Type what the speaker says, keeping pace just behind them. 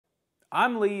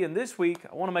I'm Lee, and this week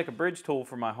I want to make a bridge tool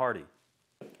for my Hardy.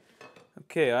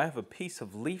 Okay, I have a piece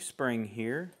of leaf spring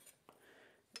here,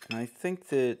 and I think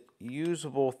that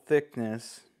usable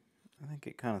thickness, I think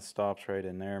it kind of stops right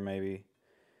in there maybe.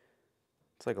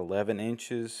 It's like 11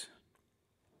 inches.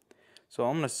 So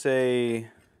I'm going to say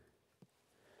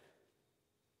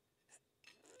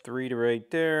 3 to right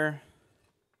there,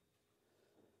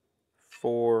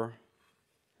 4,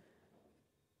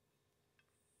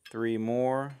 3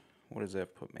 more. What does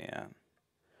that put me at?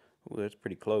 Ooh, that's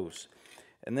pretty close.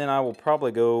 And then I will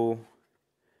probably go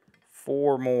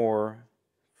 4 more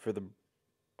for the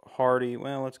Hardy.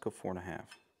 Well, let's go 4.5.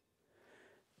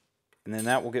 And then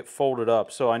that will get folded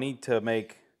up. So I need to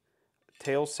make a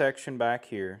tail section back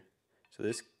here. So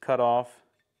this cut off,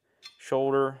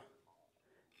 shoulder,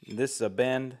 this is a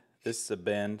bend, this is a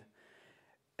bend.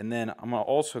 And then I'm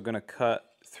also going to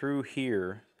cut through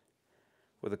here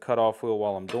with a cut-off wheel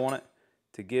while I'm doing it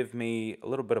to give me a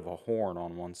little bit of a horn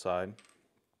on one side.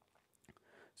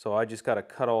 So I just got to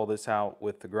cut all this out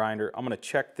with the grinder. I'm going to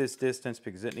check this distance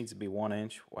because it needs to be 1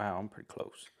 inch. Wow, I'm pretty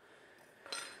close.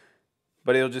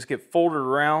 But it'll just get folded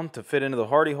around to fit into the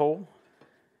Hardy hole.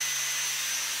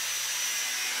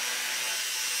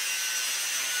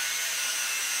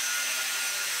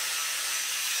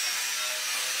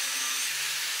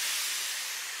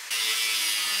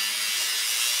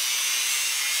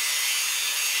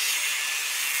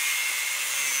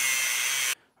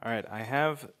 Alright, I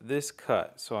have this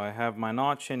cut. So I have my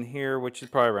notch in here, which is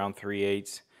probably around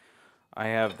 3/8. I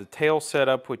have the tail set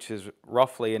up, which is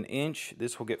roughly 1 inch.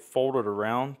 This will get folded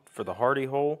around for the Hardy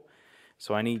hole.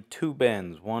 So I need 2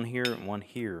 bends, one here and one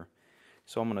here.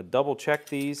 So I'm going to double check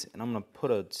these, and I'm going to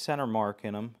put a center mark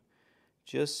in them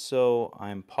just so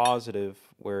I'm positive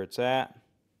where it's at.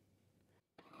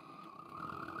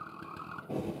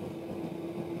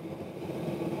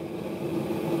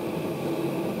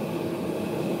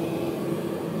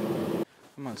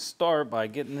 I'm going to start by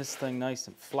getting this thing nice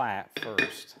and flat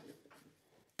first.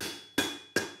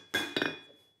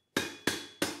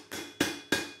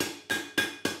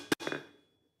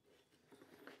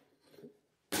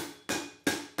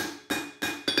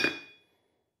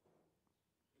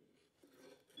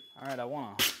 Alright, I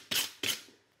want to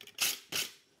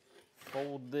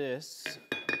fold this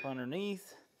up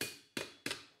underneath.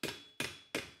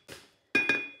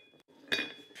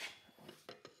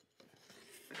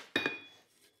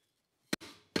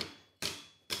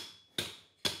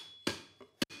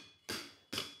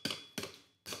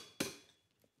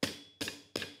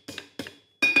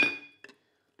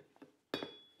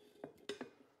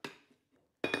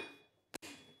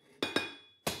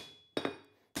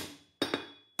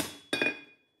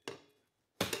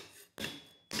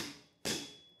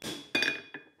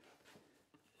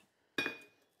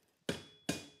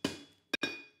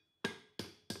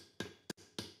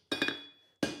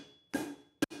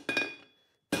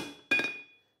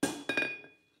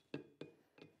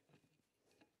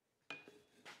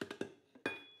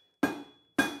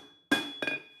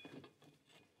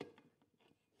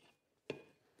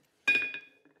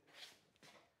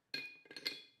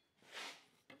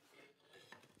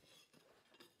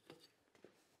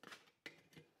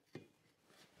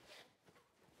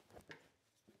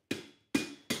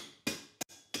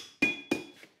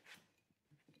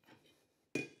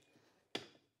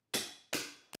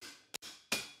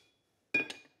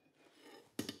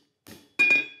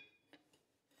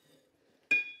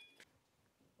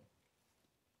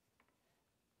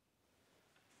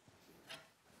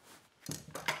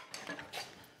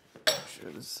 Make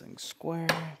sure this thing's square.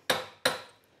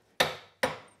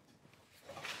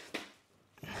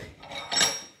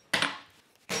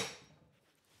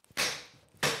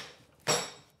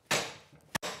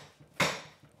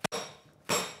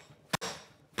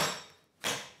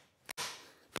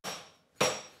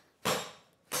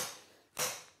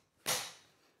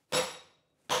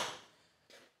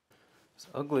 As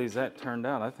ugly as that turned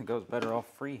out, I think I was better off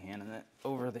freehanding it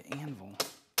over the anvil.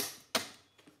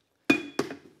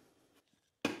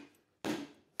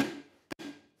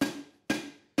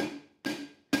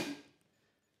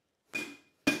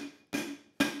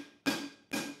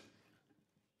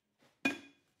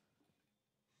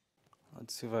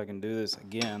 Let's see if I can do this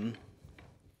again.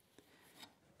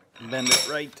 Bend it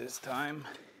right this time.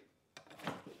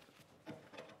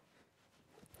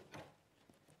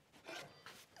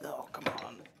 Oh, come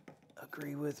on.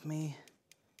 Agree with me.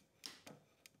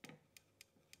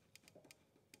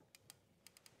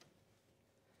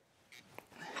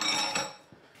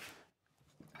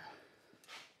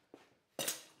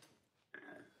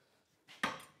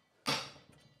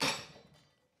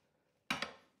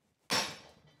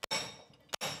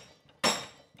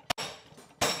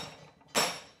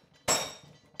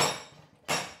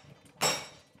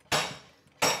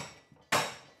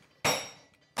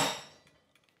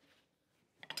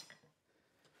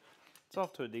 It's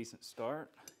off to a decent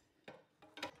start.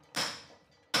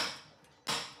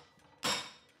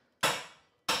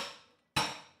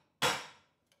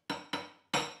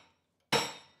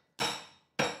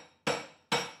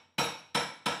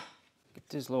 Get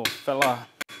this little fella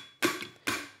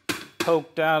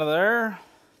poked out of there.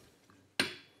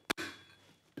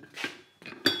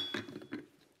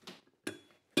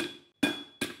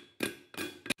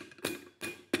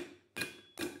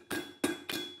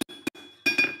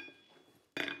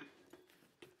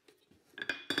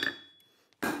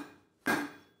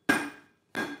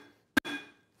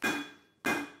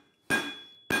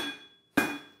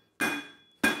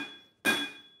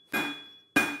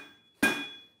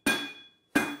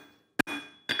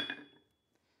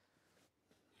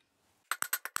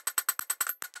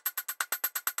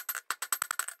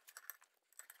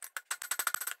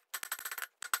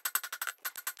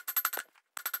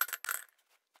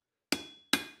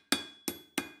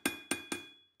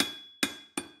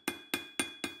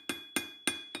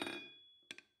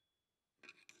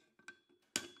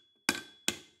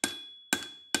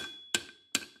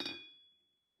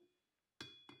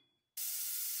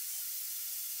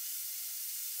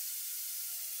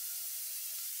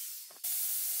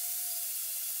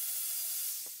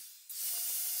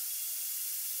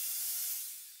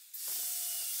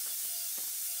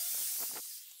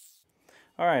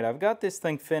 All right, I've got this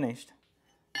thing finished.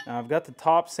 Now I've got the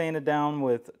top sanded down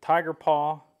with Tiger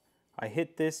Paw. I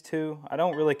hit this too. I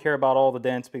don't really care about all the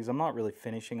dents because I'm not really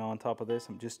finishing on top of this.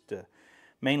 I'm just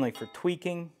mainly for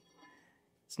tweaking.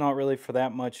 It's not really for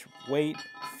that much weight.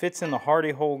 Fits in the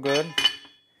hardy hole good.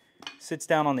 Sits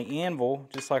down on the anvil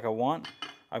just like I want.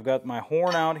 I've got my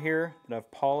horn out here that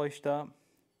I've polished up.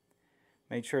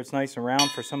 Made sure it's nice and round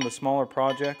for some of the smaller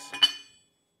projects.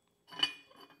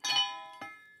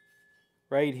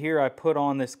 Right here I put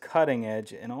on this cutting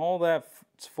edge, and all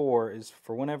that's for is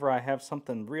for whenever I have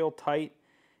something real tight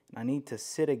and I need to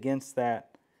sit against that,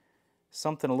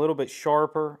 something a little bit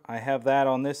sharper. I have that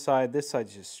on this side's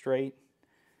just straight.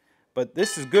 But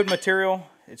this is good material,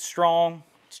 it's strong,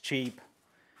 it's cheap,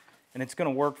 and it's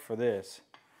going to work for this.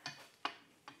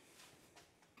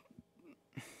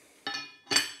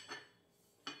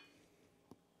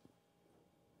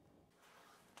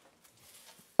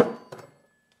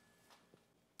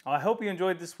 I hope you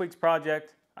enjoyed this week's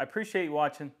project. I appreciate you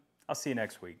watching. I'll see you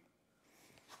next week.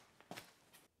 I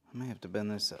may have to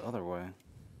bend this the other way.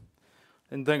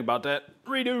 Didn't think about that.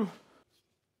 Redo.